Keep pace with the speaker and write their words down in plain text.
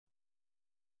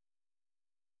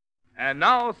And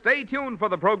now, stay tuned for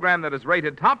the program that is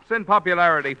rated tops in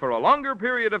popularity for a longer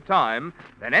period of time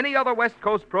than any other West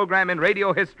Coast program in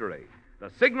radio history.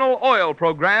 The Signal Oil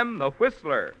program, The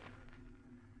Whistler.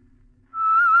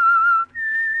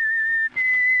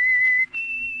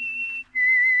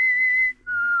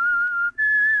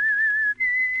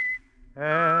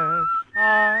 S-I-G-N-A-L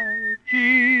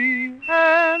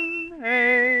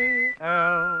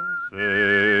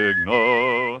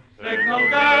Signal. Signal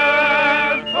gasoline.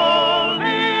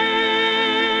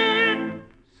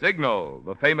 Signal,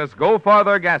 the famous Go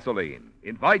Farther gasoline,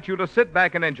 invites you to sit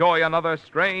back and enjoy another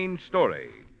strange story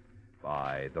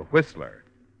by The Whistler.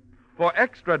 For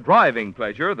extra driving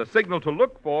pleasure, the signal to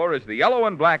look for is the yellow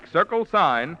and black circle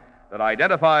sign that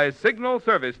identifies Signal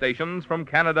service stations from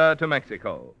Canada to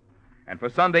Mexico. And for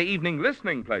Sunday evening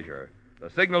listening pleasure, the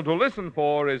signal to listen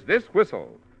for is this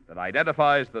whistle that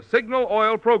identifies the Signal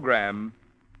Oil program,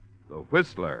 The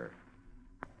Whistler.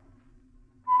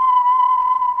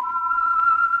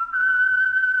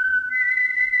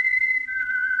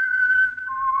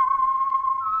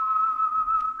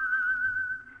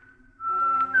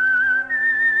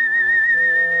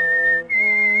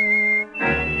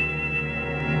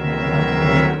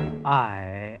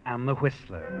 I am the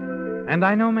Whistler, and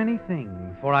I know many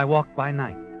things, for I walk by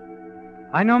night.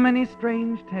 I know many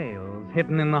strange tales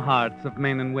hidden in the hearts of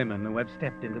men and women who have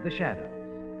stepped into the shadows.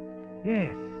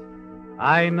 Yes,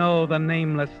 I know the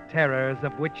nameless terrors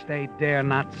of which they dare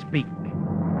not speak.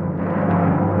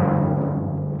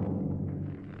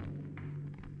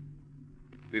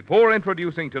 Before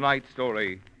introducing tonight's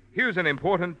story, here's an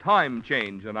important time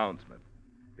change announcement.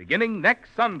 Beginning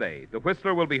next Sunday, The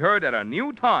Whistler will be heard at a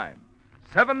new time,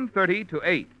 7:30 to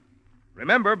 8.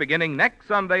 Remember, beginning next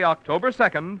Sunday, October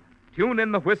 2nd, tune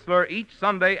in The Whistler each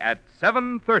Sunday at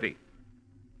 7:30.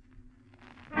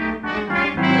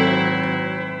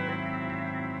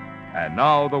 And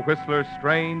now, The Whistler's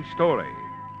strange story.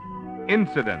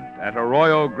 Incident at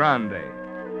Arroyo Grande.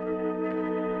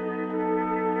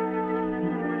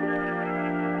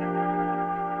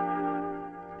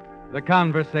 The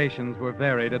conversations were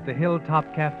varied at the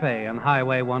Hilltop Cafe on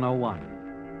Highway 101.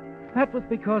 That was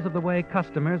because of the way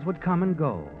customers would come and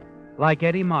go, like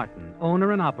Eddie Martin,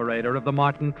 owner and operator of the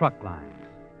Martin Truck Lines.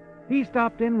 He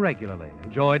stopped in regularly,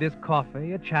 enjoyed his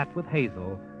coffee, a chat with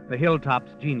Hazel, the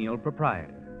Hilltop's genial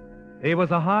proprietor. He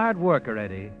was a hard worker,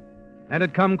 Eddie, and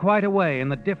had come quite a way in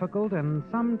the difficult and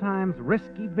sometimes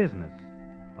risky business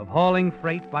of hauling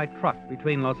freight by truck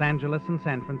between Los Angeles and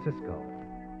San Francisco.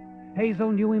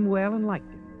 Hazel knew him well and liked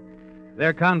him.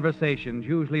 Their conversations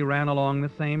usually ran along the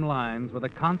same lines with a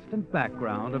constant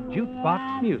background of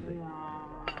jukebox music.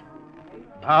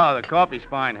 Oh, the coffee's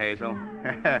fine, Hazel.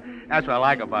 That's what I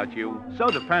like about you. So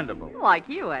dependable. Like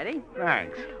you, Eddie.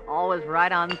 Thanks. Always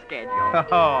right on schedule.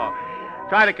 Oh,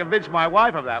 try to convince my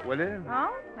wife of that, will you?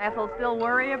 Oh, Ethel still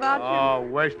worry about you? Oh,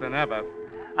 worse than ever.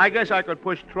 I guess I could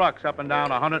push trucks up and down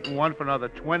 101 for another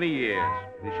 20 years.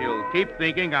 She'll keep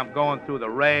thinking I'm going through the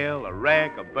rail, a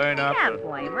wreck, a burn-up. Can't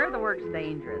blame her. The work's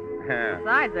dangerous. Yeah.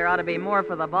 Besides, there ought to be more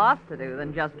for the boss to do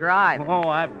than just drive. Oh,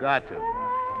 I've got to.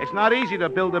 It's not easy to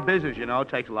build a business, you know. It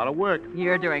takes a lot of work.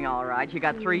 You're doing all right. You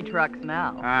got 3 trucks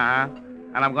now. Uh-huh.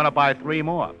 And I'm going to buy 3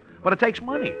 more. But it takes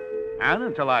money. And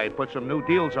until I put some new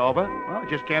deals over, well, I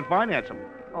just can't finance them.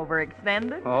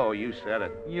 Overextended? Oh, you said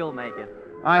it. You'll make it.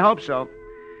 I hope so.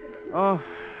 Oh,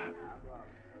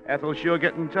 Ethel's sure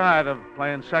getting tired of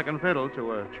playing second fiddle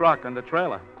to a truck and a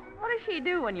trailer. What does she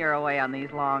do when you're away on these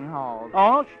long hauls?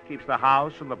 Oh, she keeps the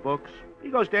house and the books. He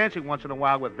goes dancing once in a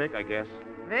while with Vic, I guess.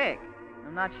 Vic?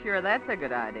 I'm not sure that's a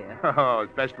good idea. Oh,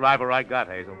 best driver I got,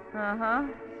 Hazel. Uh-huh.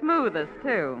 Smoothest,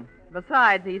 too.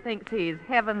 Besides, he thinks he's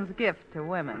heaven's gift to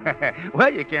women.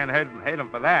 Well, you can't hate him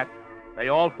for that. They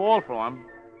all fall for him.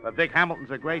 But Vic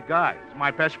Hamilton's a great guy. He's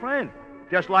my best friend.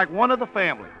 Just like one of the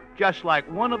family. Just like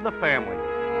one of the family.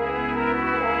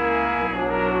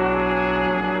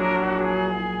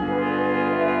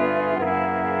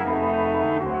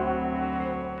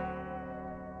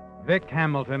 Vic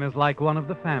Hamilton is like one of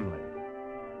the family.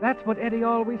 That's what Eddie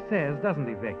always says, doesn't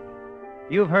he, Vic?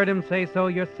 You've heard him say so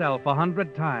yourself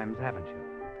 100 times, haven't you?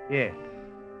 Yes.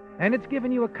 And it's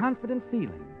given you a confident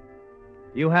feeling.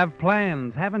 You have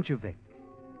plans, haven't you, Vic?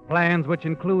 Plans which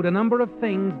include a number of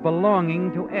things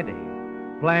belonging to Eddie.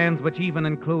 Plans which even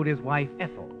include his wife,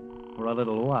 Ethel, for a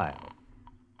little while.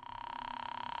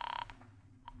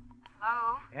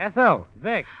 Hello? Ethel,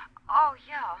 Vic. Oh,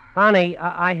 yeah. Honey,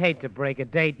 I hate to break a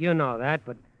date, you know that,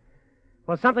 but,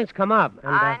 well, something's come up,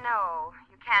 and, I know.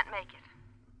 You can't make it.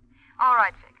 All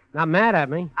right, Vic. Not mad at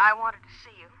me. I wanted to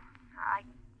see you. I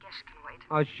guess it can wait.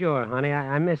 Oh, sure, honey.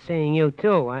 I miss seeing you,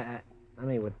 too. I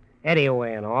mean, with Eddie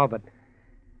away and all, but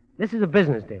this is a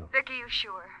business deal. Vic, are you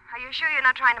sure? Are you sure you're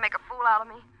not trying to make a fool out of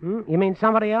me? You mean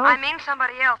somebody else? I mean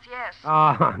somebody else, yes.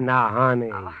 Oh, now,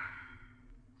 honey. Oh,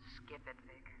 skip it,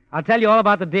 Vic. I'll tell you all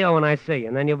about the deal when I see you,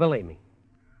 and then you'll believe me.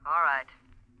 All right.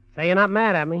 Say you're not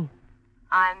mad at me.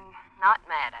 I'm not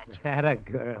mad at you. Atta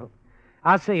girl.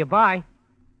 I'll see you. Bye.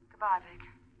 Goodbye,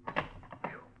 Vic.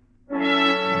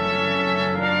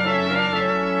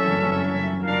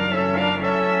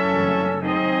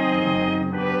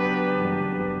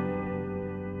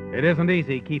 It isn't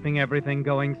easy keeping everything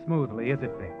going smoothly, is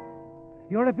it, Vic?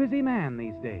 You're a busy man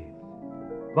these days.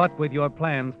 But with your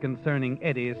plans concerning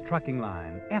Eddie's trucking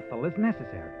line, Ethel is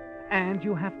necessary, and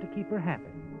you have to keep her happy.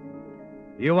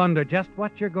 You wonder just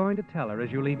what you're going to tell her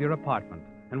as you leave your apartment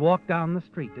and walk down the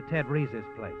street to Ted Reese's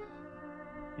place.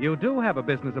 You do have a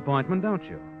business appointment, don't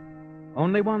you?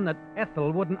 Only one that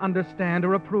Ethel wouldn't understand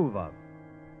or approve of.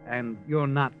 And you're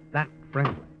not that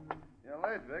friendly. You're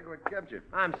late, Vic. What kept you?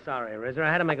 I'm sorry, Rizzer.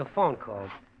 I had to make a phone call.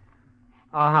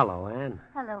 Oh, hello, Ann.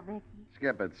 Hello, Vicky.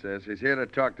 Skip it, sis. He's here to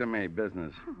talk to me,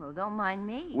 business. Well, don't mind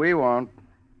me. We won't.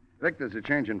 Vic, there's a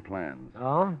change in plans.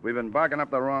 Oh? We've been barking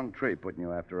up the wrong tree putting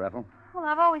you after Ethel. Well,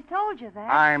 I've always told you that.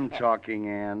 I'm talking,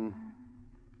 Ann.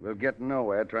 We'll get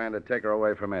nowhere trying to take her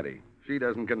away from Eddie. She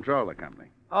doesn't control the company.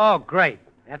 Oh, great.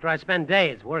 After I spend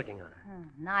days working on her.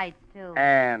 Nice, too.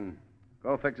 Ann,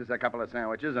 go fix us a couple of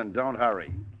sandwiches and don't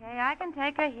hurry. Okay, I can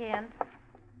take a hint.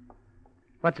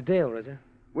 What's the deal, Rizzer?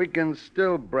 We can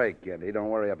still break Eddie. Don't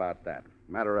worry about that.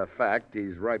 Matter of fact,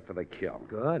 he's ripe for the kill.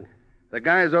 Good. The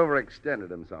guy's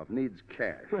overextended himself, needs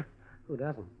cash. Who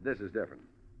doesn't? This is different.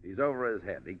 He's over his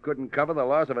head. He couldn't cover the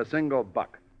loss of a single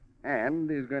buck. And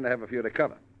he's going to have a few to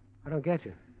cover. I don't get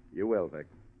you. You will, Vic.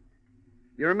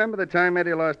 You remember the time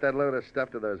Eddie lost that load of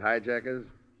stuff to those hijackers?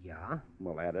 Yeah?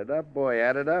 Well, add it up, boy,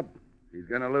 add it up. He's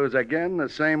going to lose again the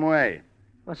same way.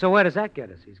 Well, so where does that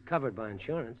get us? He's covered by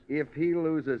insurance. If he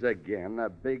loses again, a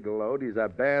big load, he's a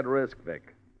bad risk,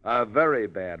 Vic. A very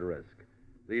bad risk.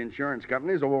 The insurance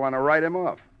companies will want to write him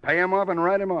off. Pay him off and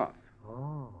write him off.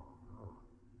 Oh.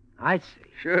 I see.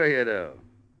 Sure you do.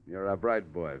 You're a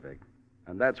bright boy, Vic.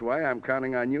 And that's why I'm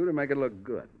counting on you to make it look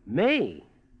good. Me?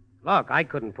 Look, I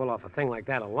couldn't pull off a thing like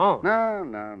that alone.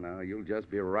 No. You'll just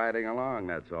be riding along,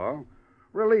 that's all.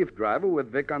 Relief driver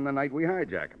with Vic on the night we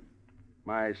hijack him.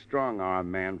 My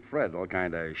strong-arm man, Fred, will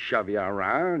kind of shove you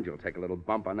around. You'll take a little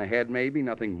bump on the head, maybe,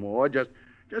 nothing more, just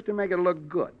to make it look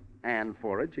good. And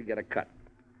for it, you get a cut.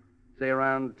 Say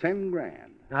around 10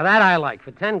 grand. Now, that I like.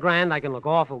 For 10 grand, I can look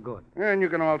awful good. And you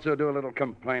can also do a little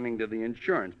complaining to the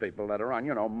insurance people later on.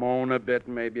 Moan a bit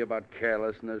maybe about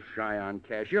carelessness, shy on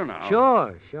cash, Sure,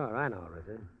 I know,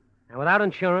 Rizzer. And without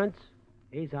insurance,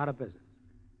 he's out of business.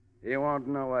 He won't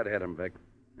know what hit him, Vic.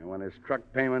 And when his truck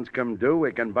payments come due,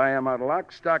 we can buy him out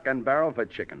lock, stock, and barrel for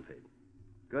chicken feed.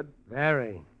 Good?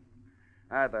 Very.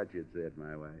 I thought you'd see it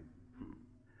my way.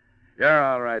 You're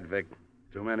all right, Vic.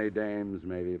 Too many dames,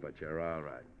 maybe, but you're all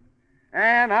right.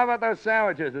 And how about those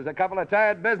sandwiches? There's a couple of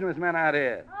tired businessmen out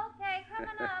here. Okay,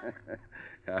 coming up.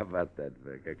 How about that,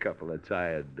 Vic? A couple of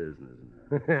tired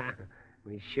businessmen.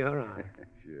 We sure are.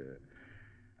 Sure.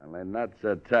 Only not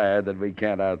so tired that we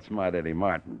can't outsmart Eddie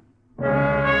Martin.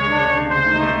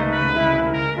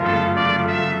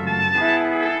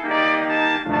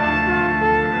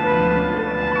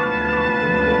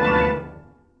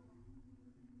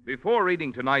 Before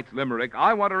reading tonight's limerick,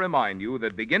 I want to remind you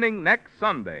that beginning next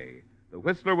Sunday, The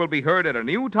Whistler will be heard at a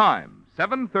new time,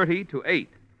 7:30 to 8.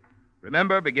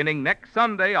 Remember, beginning next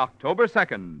Sunday, October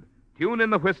 2nd, tune in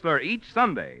The Whistler each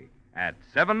Sunday at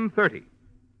 7:30.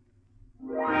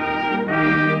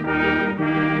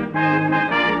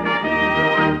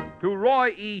 To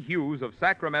Roy E. Hughes of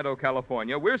Sacramento,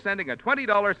 California, we're sending a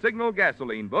 $20 Signal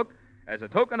gasoline book as a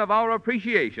token of our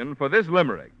appreciation for this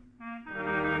limerick.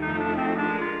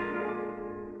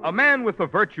 A man with the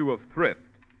virtue of thrift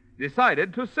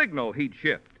decided to Signal he'd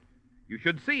shift. You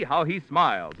should see how he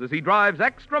smiles as he drives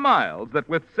extra miles that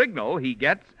with Signal he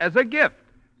gets as a gift.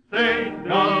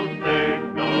 Signal,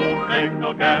 signal,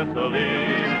 signal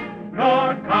gasoline.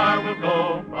 Your car will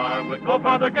go far with Go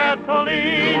Farther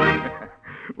gasoline.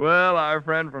 Well, our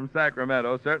friend from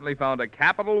Sacramento certainly found a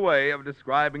capital way of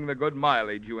describing the good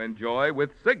mileage you enjoy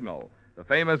with Signal, the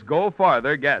famous Go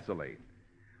Farther gasoline.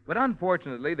 But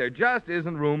unfortunately, there just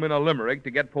isn't room in a limerick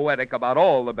to get poetic about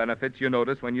all the benefits you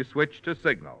notice when you switch to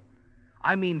Signal.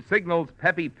 I mean Signal's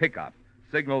peppy pickup,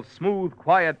 Signal's smooth,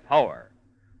 quiet power.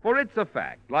 For it's a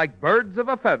fact, like birds of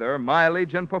a feather,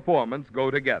 mileage and performance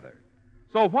go together.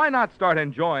 So why not start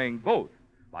enjoying both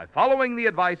by following the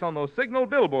advice on those Signal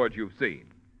billboards you've seen?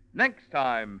 Next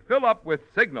time, fill up with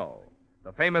Signal,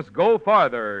 the famous Go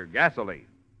Farther gasoline.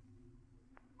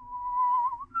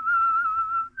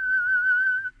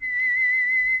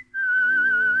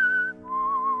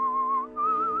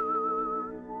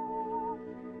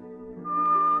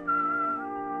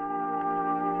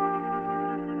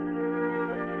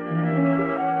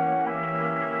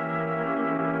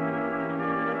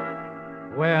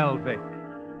 Well, Vic,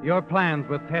 your plans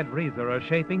with Ted Reeser are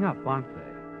shaping up, aren't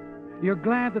they? You're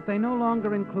glad that they no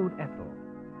longer include Ethel,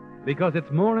 because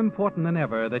it's more important than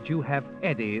ever that you have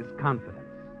Eddie's confidence.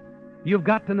 You've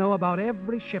got to know about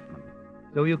every shipment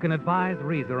so you can advise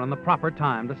Reeser on the proper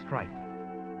time to strike.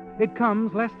 It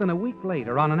comes less than a week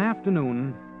later on an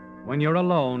afternoon when you're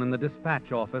alone in the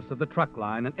dispatch office of the truck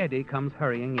line and Eddie comes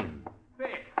hurrying in.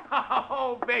 Vic.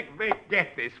 Oh, Vic,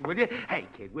 get this, will you? Hey,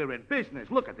 kid, we're in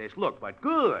business. Look at this. Look, but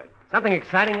good. Something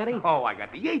exciting, Eddie? Oh, I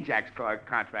got the Ajax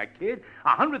contract, kid.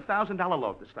 $100,000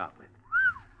 load to start with.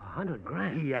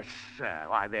 $100,000? Yes, sir.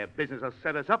 Why, their business will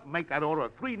set us up and make that order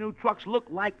of 3 new trucks look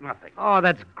like nothing. Oh,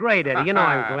 that's great, Eddie. You know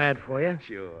I'm glad for you.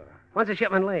 Sure. When's the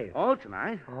shipment leave? Oh,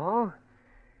 tonight. Oh?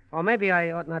 Well, maybe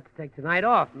I ought not to take tonight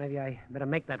off. Maybe I better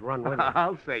make that run with you.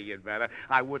 I'll say you'd better.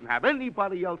 I wouldn't have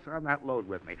anybody else on that load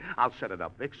with me. I'll set it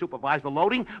up, Vic. Supervise the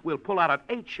loading. We'll pull out at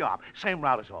 8 sharp. Same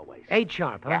route as always. 8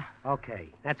 sharp, huh? Yeah. Okay.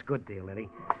 That's a good deal, Eddie.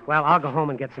 Well, I'll go home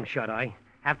and get some shut-eye.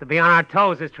 Have to be on our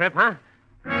toes this trip, huh?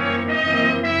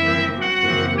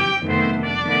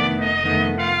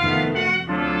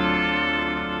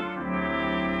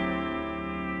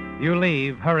 You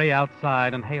leave, hurry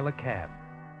outside, and hail a cab.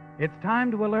 It's time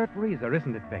to alert Reeser,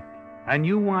 isn't it, Vic? And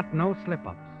you want no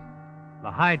slip-ups. The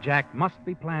hijack must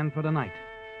be planned for tonight.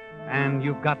 And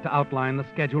you've got to outline the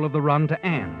schedule of the run to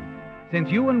Ann, since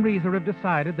you and Reeser have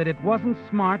decided that it wasn't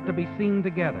smart to be seen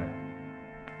together.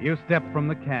 You step from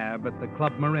the cab at the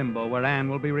Club Marimbo, where Ann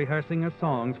will be rehearsing her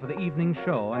songs for the evening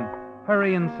show, and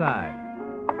hurry inside.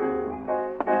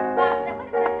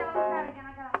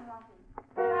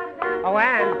 Oh,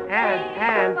 Ann.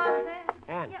 Ann.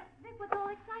 Ann. Yeah, Vic, what's all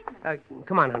excitement?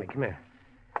 Come on, honey, come here.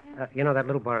 You know that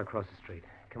little bar across the street?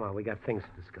 Come on, we got things to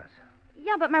discuss.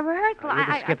 Yeah, but my rehearsal, You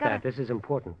can I skip gotta... that. This is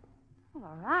important. Well,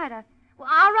 all right. Well,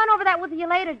 I'll run over that with you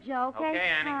later, Joe, okay? Okay,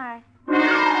 Annie. All right.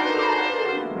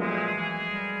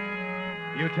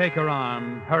 You take her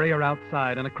arm, hurry her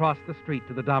outside, and across the street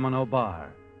to the Domino Bar.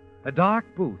 A dark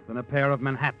booth and a pair of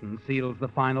Manhattans seals the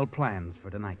final plans for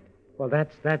tonight. Well,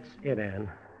 that's it, Ann.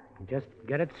 Just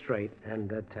get it straight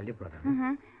and tell your brother.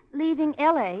 Mm-hmm. Leaving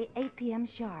L.A., 8 p.m.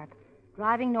 sharp.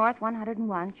 Driving north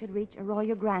 101 should reach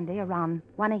Arroyo Grande around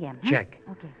 1 a.m. Check.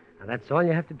 Okay. Now, that's all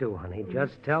you have to do, honey.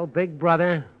 Just tell Big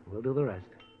Brother. We'll do the rest.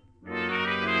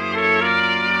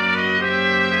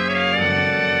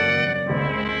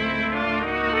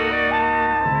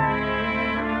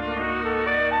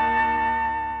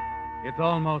 It's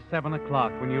almost 7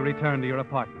 o'clock when you return to your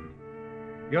apartment.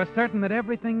 You're certain that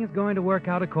everything is going to work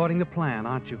out according to plan,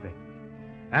 aren't you, Vic?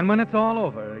 And when it's all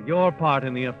over, your part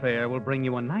in the affair will bring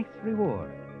you a nice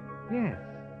reward. Yes,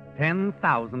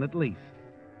 10,000 at least.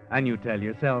 And you tell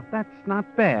yourself that's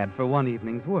not bad for one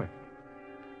evening's work.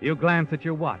 You glance at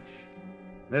your watch.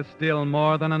 There's still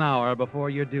more than an hour before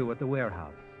you're due at the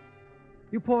warehouse.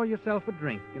 You pour yourself a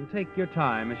drink and take your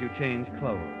time as you change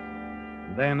clothes.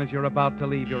 Then, as you're about to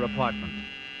leave your apartment.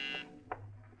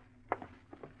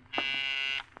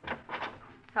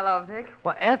 Hello, Vic.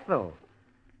 Well, Ethel,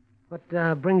 what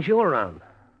brings you around?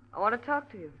 I want to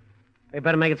talk to you. We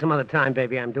better make it some other time,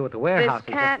 baby. I'm due at the warehouse.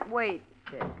 This can't wait,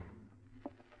 Vic.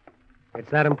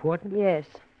 It's that important? Yes.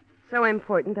 So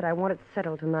important that I want it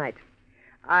settled tonight.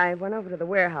 I went over to the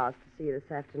warehouse to see you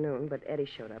this afternoon, but Eddie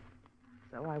showed up.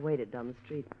 So I waited down the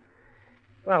street.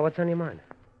 Well, what's on your mind?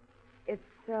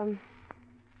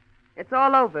 It's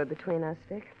all over between us,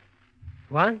 Vic.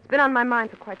 What? It's been on my mind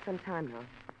for quite some time now.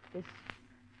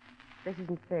 This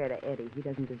isn't fair to Eddie. He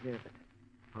doesn't deserve it.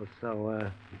 Oh, so,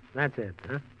 that's it,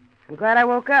 huh? I'm glad I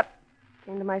woke up.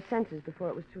 Came to my senses before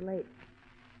it was too late.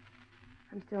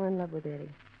 I'm still in love with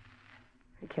Eddie.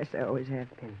 I guess I always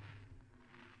have been.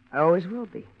 I always will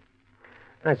be.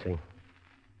 I see.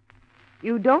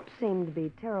 You don't seem to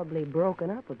be terribly broken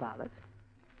up about it.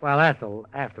 Well, Ethel,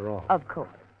 after all. Of course.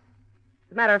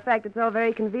 As a matter of fact, it's all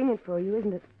very convenient for you,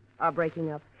 isn't it? Our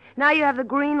breaking up. Now you have the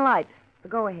green light. So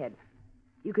go ahead.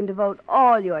 You can devote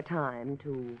all your time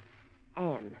to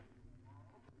Anne.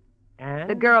 Anne?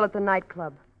 The girl at the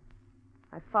nightclub.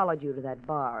 I followed you to that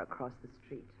bar across the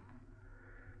street.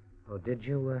 Oh, did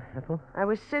you, Ethel? I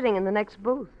was sitting in the next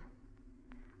booth.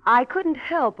 I couldn't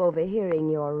help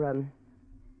overhearing your,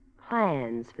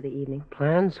 plans for the evening.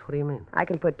 Plans? What do you mean? I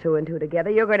can put 2 and 2 together.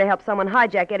 You're going to help someone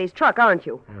hijack Eddie's truck, aren't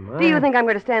you? Am I? Do you think I'm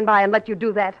going to stand by and let you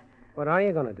do that? What are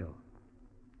you going to do?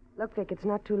 Look, Vic, it's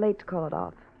not too late to call it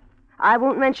off. I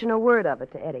won't mention a word of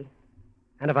it to Eddie.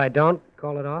 And if I don't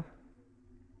call it off?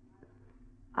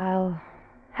 I'll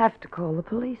have to call the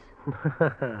police.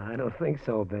 I don't think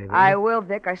so, baby. I will,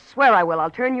 Vic. I swear I will. I'll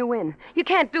turn you in. You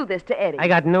can't do this to Eddie. I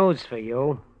got news for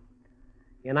you.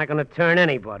 You're not going to turn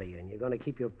anybody, and you're going to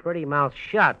keep your pretty mouth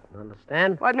shut.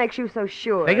 Understand? What makes you so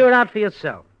sure? Figure it out for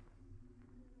yourself.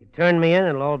 You turn me in,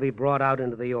 it'll all be brought out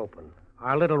into the open.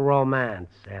 Our little romance,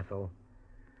 Ethel.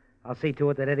 I'll see to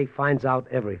it that Eddie finds out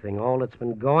everything, all that's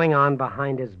been going on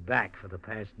behind his back for the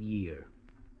past year.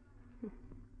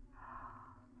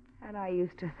 And I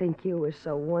used to think you were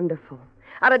so wonderful.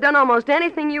 I'd have done almost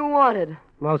anything you wanted.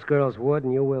 Most girls would,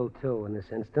 and you will, too, in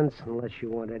this instance, unless you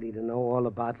want Eddie to know all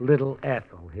about little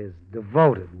Ethel, his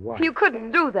devoted wife. You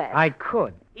couldn't do that. I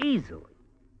could, easily.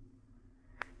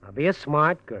 Now, be a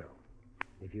smart girl.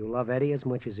 If you love Eddie as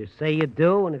much as you say you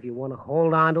do, and if you want to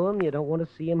hold on to him, you don't want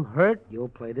to see him hurt, you'll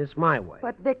play this my way.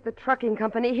 But, Vic, the trucking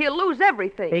company, he'll lose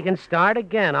everything. He can start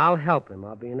again. I'll help him.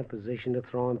 I'll be in a position to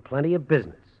throw him plenty of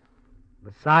business.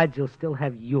 Besides, you'll still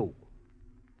have you.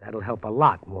 That'll help a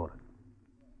lot more.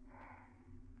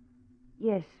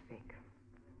 Yes, Vic.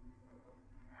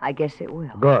 I guess it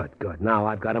will. Good, good. Now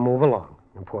I've got to move along.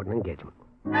 Important engagement.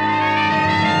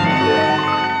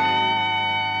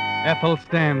 Ethel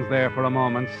stands there for a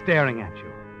moment, staring at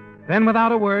you. Then,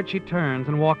 without a word, she turns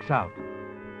and walks out.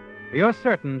 You're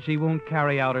certain she won't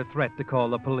carry out her threat to call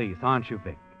the police, aren't you,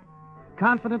 Vic?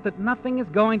 Confident that nothing is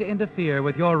going to interfere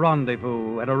with your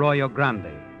rendezvous at Arroyo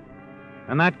Grande.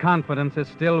 And that confidence is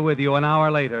still with you an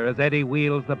hour later as Eddie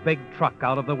wheels the big truck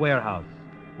out of the warehouse,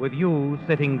 with you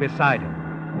sitting beside him.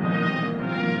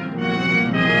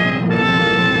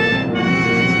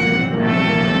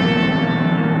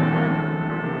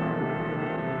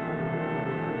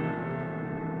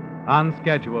 On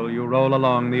schedule, you roll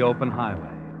along the open highway.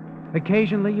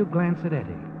 Occasionally, you glance at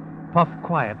Eddie, puff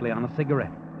quietly on a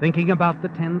cigarette, thinking about the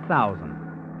 10,000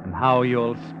 and how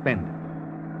you'll spend it.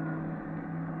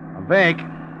 Vic,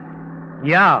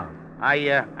 Yeah. I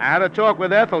had a talk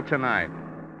with Ethel tonight.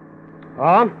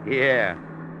 Oh? Yeah.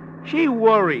 She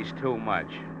worries too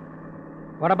much.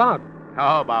 What about?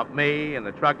 How about me and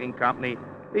the trucking company,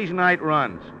 these night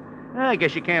runs? I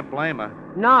guess you can't blame her.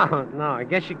 No, I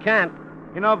guess you can't.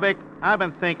 You know, Vic, I've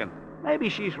been thinking, maybe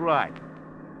she's right.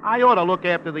 I ought to look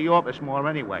after the office more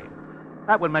anyway.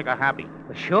 That would make her happy.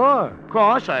 Sure. Of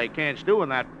course, I can't stew in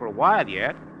that for a while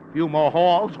yet. A few more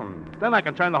hauls, and then I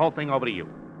can turn the whole thing over to you.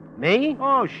 Me?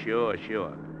 Oh, sure.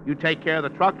 You take care of the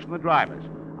trucks and the drivers.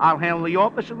 I'll handle the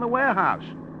office and the warehouse.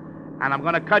 And I'm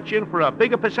going to cut you in for a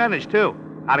bigger percentage, too.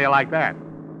 How do you like that?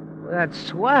 That's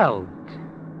swell.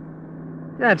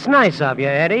 That's nice of you,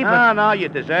 Eddie, but... No, you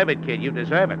deserve it, kid. You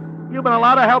deserve it. You've been a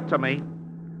lot of help to me.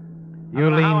 You I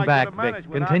don't know how lean I back, could have managed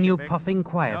Vic. without Continue you, Vic. puffing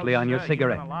quietly No, on your sir, you've been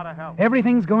cigarette. a lot of help.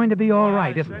 Everything's going to be all Well,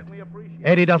 right, I isn't it? certainly appreciate it.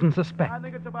 Eddie doesn't suspect. I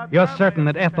think it's about You're time I certain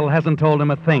that understand. Ethel hasn't told him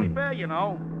a thing. Fair, you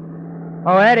know.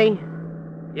 Oh, Eddie,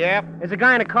 Yep. there's a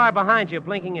guy in a car behind you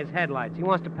blinking his headlights. He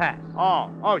wants to pass.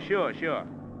 Oh, sure.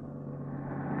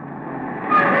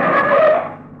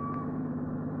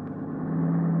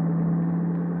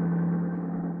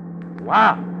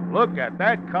 Wow, look at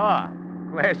that car.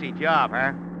 Classy job,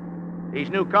 huh? These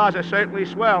new cars are certainly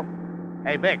swell.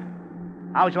 Hey, Vic,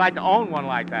 how would you like to own one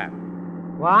like that?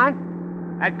 What?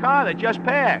 That car that just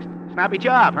passed. Snappy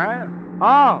job, huh?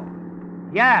 Oh,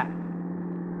 yeah.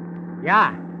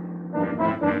 Yeah.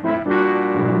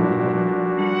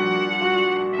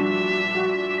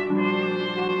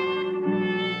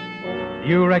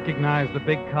 You recognize the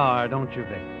big car, don't you,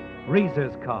 Vic?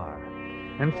 Reese's car.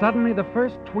 And suddenly the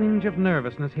first twinge of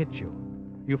nervousness hits you.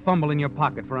 You fumble in your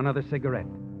pocket for another cigarette.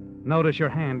 Notice your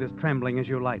hand is trembling as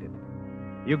you light it.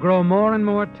 You grow more and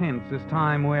more tense as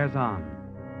time wears on.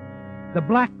 The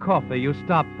black coffee you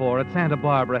stopped for at Santa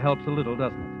Barbara helps a little,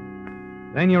 doesn't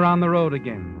it? Then you're on the road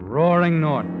again, roaring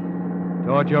north,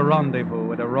 toward your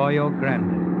rendezvous at Arroyo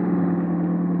Grande.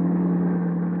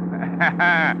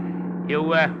 You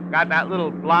got that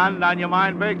little blonde on your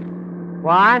mind, Vic?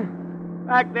 What?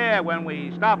 Back there when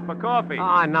we stopped for coffee.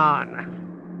 Oh, no.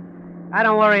 I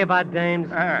don't worry about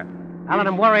dames. I let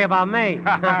them worry about me.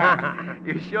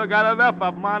 You sure got enough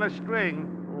of them on a string.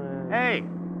 Hey,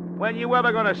 when you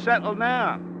ever going to settle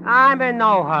down? I'm in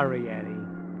no hurry, Eddie.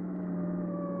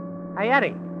 Hey,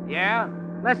 Eddie, Yeah?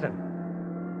 listen.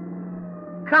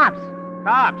 Cops.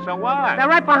 Cops, so what? They're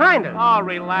right behind us. Oh,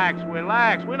 relax.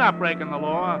 We're not breaking the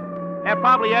law. They're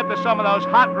probably after some of those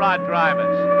hot rod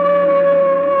drivers.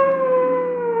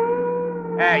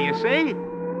 Hey, you see?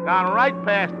 Gone right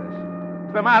past us.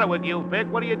 What's the matter with you, Vic?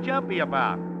 What are you jumpy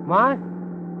about? What?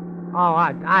 Oh,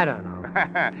 I don't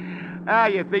know.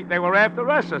 You think they were after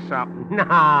us or something?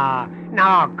 No,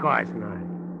 of course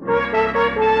not.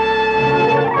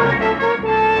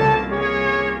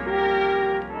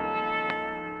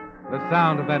 The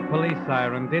sound of that police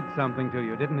siren did something to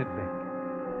you, didn't it, Vic?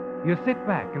 You sit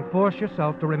back and force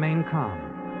yourself to remain calm.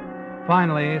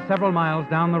 Finally, several miles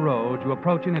down the road, you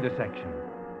approach an intersection.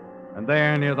 And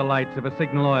there, near the lights of a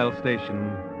signal oil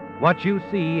station, what you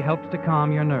see helps to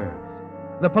calm your nerves.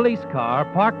 The police car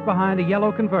parked behind a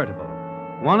yellow convertible.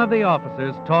 One of the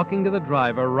officers talking to the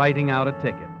driver, writing out a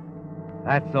ticket.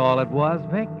 That's all it was,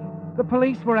 Vic. The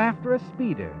police were after a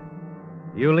speeder.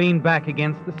 You lean back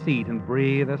against the seat and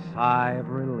breathe a sigh of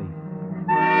relief.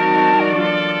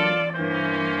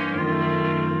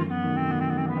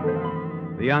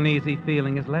 The uneasy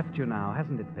feeling has left you now,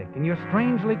 hasn't it, Vic? And you're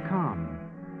strangely calm.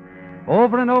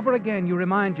 Over and over again, you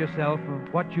remind yourself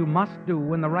of what you must do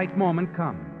when the right moment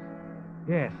comes.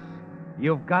 Yes,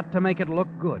 you've got to make it look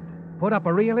good. Put up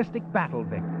a realistic battle,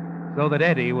 Vic, so that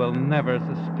Eddie will never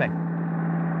suspect.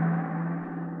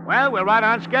 Well, we're right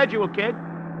on schedule, kid.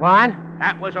 What?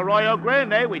 That was Arroyo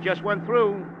Grande. We just went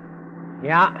through.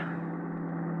 Yeah.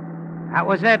 That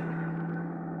was it.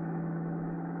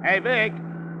 Hey, Vic,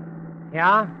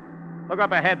 Yeah? look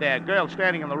up ahead there. Girl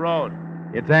standing in the road.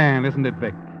 It's Anne, isn't it,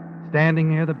 Vic? Standing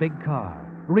near the big car.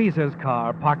 Reese's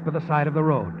car parked by the side of the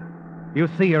road. You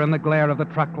see her in the glare of the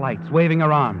truck lights, waving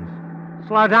her arms.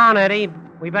 Slow down, Eddie.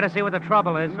 We better see what the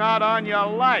trouble is. Not on your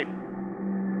life.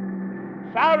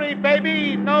 Sorry,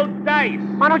 baby, no dice.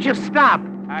 Why don't you stop?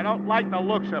 I don't like the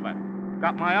looks of it.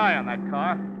 Got my eye on that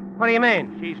car. What do you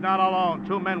mean? She's not alone.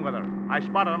 2 men with her. I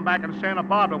spotted them back in Santa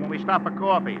Barbara when we stopped for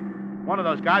coffee. One of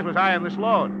those guys was eyeing this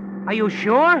load. Are you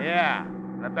sure? Yeah.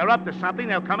 If they're up to something,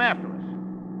 they'll come after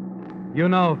us. You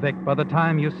know, Vic, by the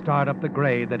time you start up the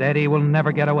grade, that Eddie will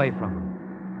never get away from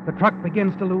him. The truck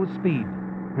begins to lose speed,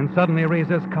 and suddenly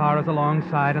Reese's car is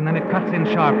alongside, and then it cuts in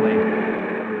sharply.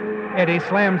 Eddie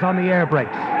slams on the air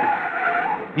brakes.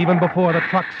 Even before the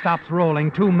truck stops rolling,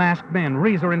 2 masked men,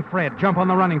 Reeser and Fred, jump on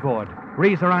the running board.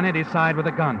 Reeser on Eddie's side with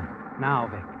a gun. Now,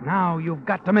 Vic, now you've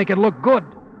got to make it look good.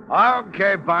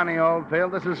 Okay, Bonnie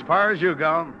Oldfield, this is as far as you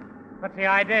go. What's the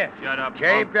idea? Shut up,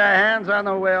 Keep your hands on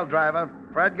the wheel, driver.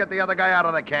 Fred, get the other guy out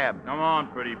of the cab. Come on,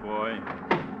 pretty boy.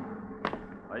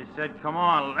 I said, come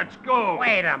on, let's go.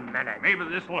 Wait a minute. Maybe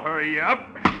this will hurry you up.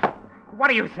 What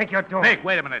do you think you're doing? Vic,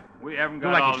 wait a minute. We haven't Do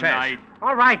got like he all says. night.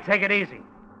 All right, take it easy.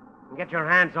 And get your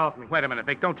hands off me. Wait a minute,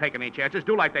 Vic. Don't take any chances.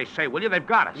 Do like they say, will you? They've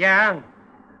got us. Yeah?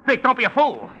 Vic, don't be a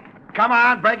fool. Come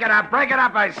on, break it up,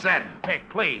 I said. Vic,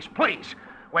 please, please.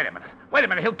 Wait a minute. Wait a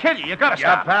minute. He'll kill you. You gotta Your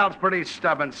stop. pal's pretty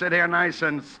stubborn. Sit here nice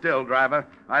and still, driver.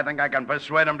 I think I can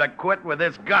persuade him to quit with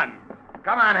this gun.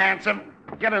 Come on, handsome.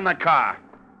 Get in the car.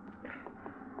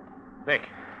 Vic,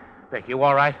 you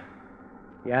all right?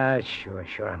 Yeah, sure,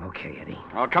 I'm okay, Eddie.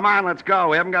 Oh, come on, let's go.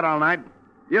 We haven't got all night.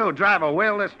 You, driver,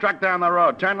 wheel this truck down the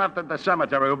road. Turn left at the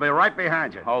cemetery. We'll be right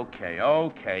behind you.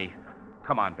 Okay.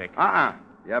 Come on, Vic.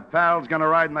 Your pal's gonna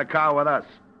ride in the car with us.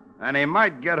 And he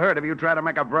might get hurt if you try to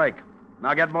make a break.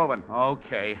 Now get moving.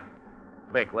 Okay.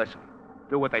 Vic, listen.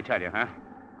 Do what they tell you, huh?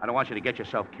 I don't want you to get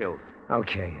yourself killed.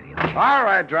 Okay, Eddie, okay. All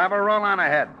right, driver, roll on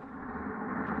ahead.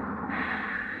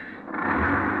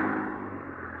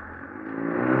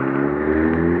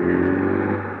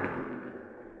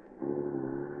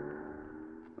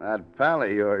 That pal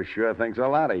of yours sure thinks a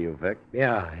lot of you, Vic.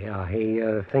 Yeah, he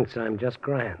thinks I'm just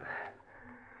grand.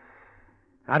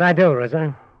 How'd I do,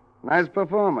 Rizzo? Nice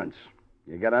performance.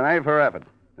 You got an A for effort.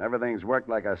 Everything's worked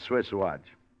like a Swiss watch.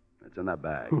 It's in the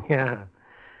bag. Yeah.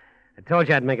 I told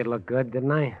you I'd make it look good,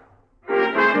 didn't I?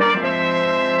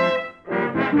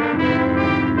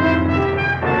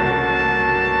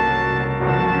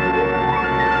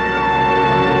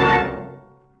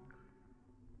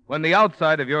 When the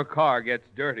outside of your car gets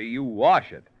dirty, you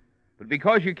wash it. But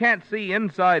because you can't see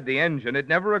inside the engine, it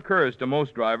never occurs to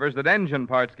most drivers that engine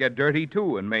parts get dirty,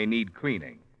 too, and may need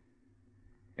cleaning.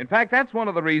 In fact, that's one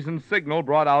of the reasons Signal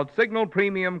brought out Signal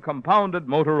Premium Compounded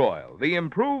Motor Oil, the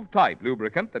improved type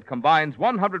lubricant that combines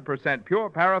 100% pure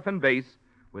paraffin base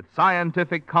with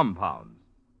scientific compounds.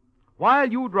 While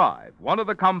you drive, one of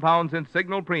the compounds in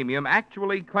Signal Premium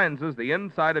actually cleanses the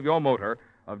inside of your motor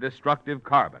of destructive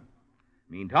carbon.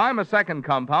 Meantime, a second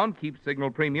compound keeps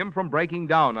Signal Premium from breaking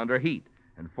down under heat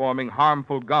and forming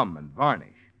harmful gum and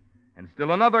varnish. And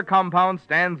still another compound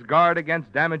stands guard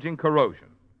against damaging corrosion.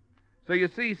 So you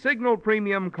see, Signal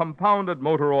Premium Compounded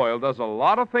Motor Oil does a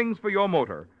lot of things for your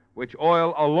motor which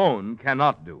oil alone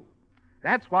cannot do.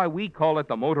 That's why we call it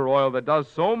the motor oil that does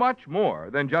so much more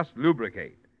than just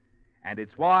lubricate. And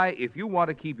it's why, if you want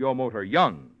to keep your motor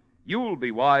young, you'll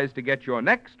be wise to get your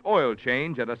next oil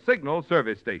change at a Signal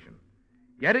service station.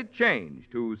 Get it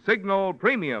changed to Signal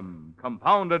Premium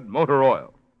Compounded Motor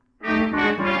Oil.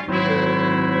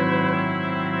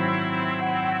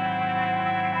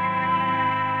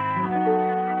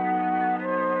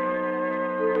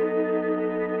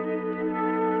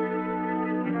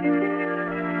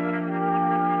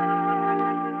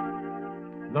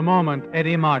 The moment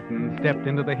Eddie Martin stepped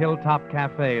into the Hilltop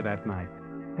Cafe that night,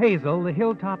 Hazel, the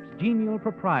Hilltop's genial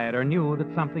proprietor, knew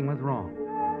that something was wrong.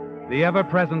 The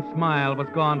ever-present smile was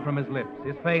gone from his lips.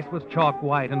 His face was chalk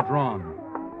white and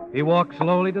drawn. He walked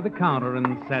slowly to the counter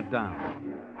and sat down.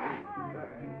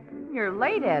 You're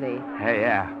late, Eddie. Hey,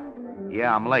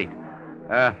 yeah, I'm late.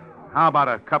 How about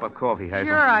a cup of coffee, Hazel?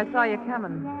 Sure, I saw you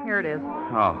coming. Here it is.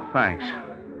 Oh, thanks.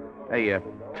 Hey,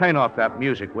 turn off that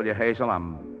music, will you, Hazel?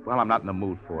 I'm not in the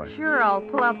mood for it. Sure, I'll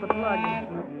pull out the plug.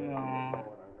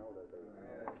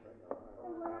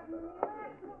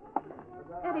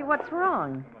 Eddie, what's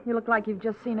wrong? You look like you've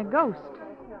just seen a ghost.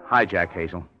 Hijack,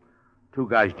 Hazel. 2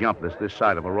 guys jumped us this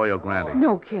side of Arroyo Grande.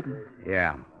 No kidding.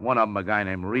 Yeah. One of them, a guy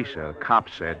named Risa, a cop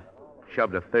said,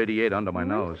 shoved a .38 under my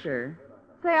nose. Sure.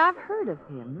 Say, I've heard of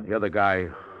him. The other guy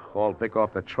hauled Vic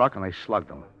off the truck, and they slugged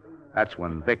him. That's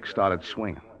when Vic started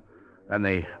swinging. Then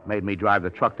they made me drive the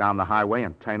truck down the highway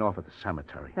and turn off at the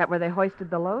cemetery. That where they hoisted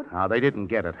the load? Now, they didn't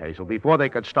get it, Hazel. Before they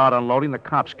could start unloading, the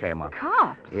cops came up.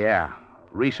 Cops? Yeah.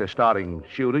 Risa started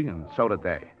shooting, and so did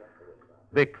they.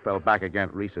 Vic fell back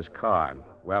against Risa's car, and,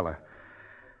 well, a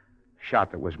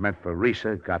shot that was meant for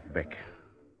Risa got Vic.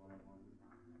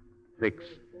 Vic's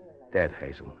dead,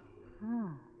 Hazel. Oh.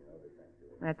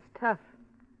 That's tough.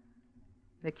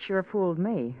 Vic sure fooled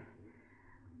me.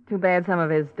 Too bad some of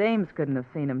his dames couldn't have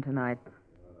seen him tonight.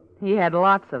 He had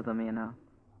lots of them, you know.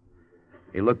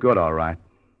 He looked good, all right.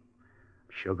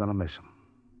 Sure gonna miss him.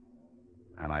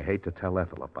 And I hate to tell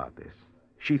Ethel about this.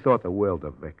 She thought the world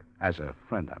of Vic, as a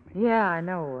friend, I mean. Yeah, I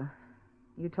know.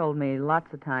 You told me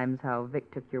lots of times how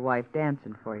Vic took your wife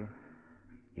dancing for you.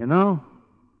 You know,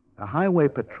 the highway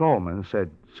patrolman said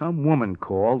some woman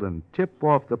called and tipped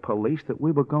off the police that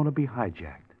we were going to be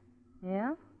hijacked.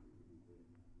 Yeah?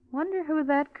 Wonder who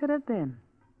that could have been.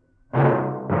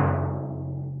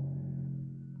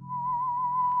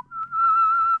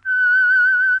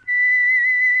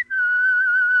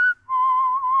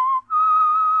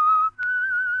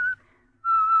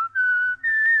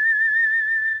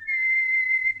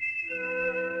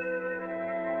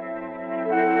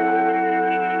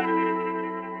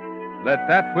 Let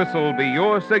that whistle be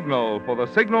your signal for the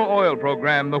Signal Oil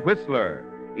program, The Whistler.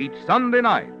 Each Sunday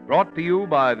night, brought to you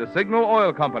by the Signal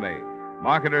Oil Company,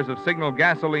 marketers of Signal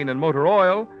gasoline and motor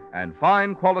oil, and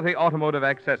fine quality automotive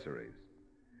accessories.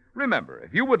 Remember,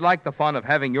 if you would like the fun of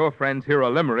having your friends hear a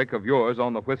limerick of yours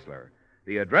on The Whistler,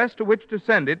 the address to which to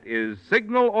send it is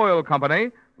Signal Oil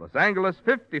Company, Los Angeles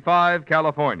 55,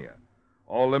 California.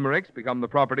 All limericks become the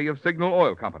property of Signal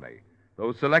Oil Company.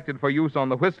 Those selected for use on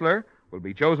The Whistler will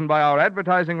be chosen by our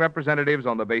advertising representatives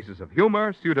on the basis of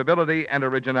humor, suitability, and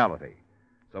originality.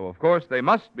 So, of course, they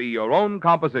must be your own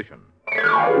composition.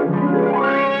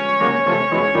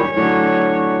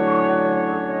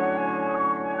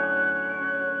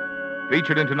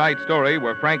 Featured in tonight's story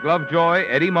were Frank Lovejoy,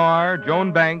 Eddie Marr,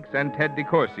 Joan Banks, and Ted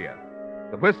DeCorsia.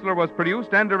 The Whistler was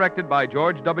produced and directed by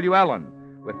George W. Allen,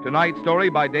 with tonight's story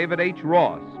by David H.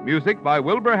 Ross, music by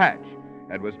Wilbur Hatch,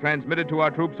 and was transmitted to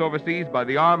our troops overseas by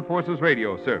the Armed Forces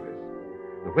Radio Service.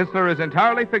 The Whistler is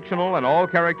entirely fictional, and all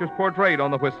characters portrayed on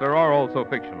The Whistler are also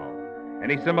fictional.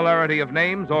 Any similarity of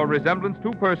names or resemblance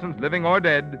to persons living or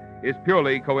dead is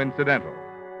purely coincidental.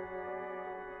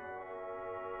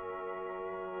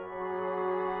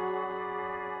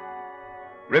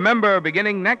 Remember,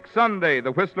 beginning next Sunday,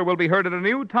 The Whistler will be heard at a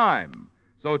new time.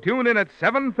 So tune in at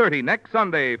 7:30 next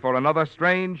Sunday for another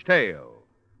strange tale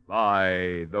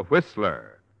by The Whistler.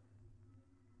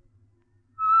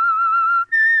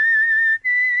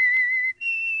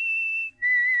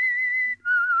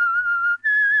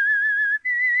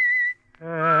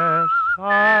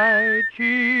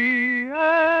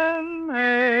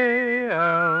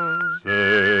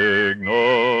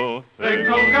 Signal,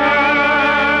 Signal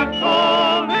gasoline.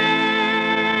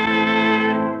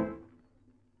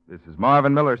 This is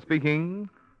Marvin Miller speaking.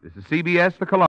 This is CBS, the Columbia.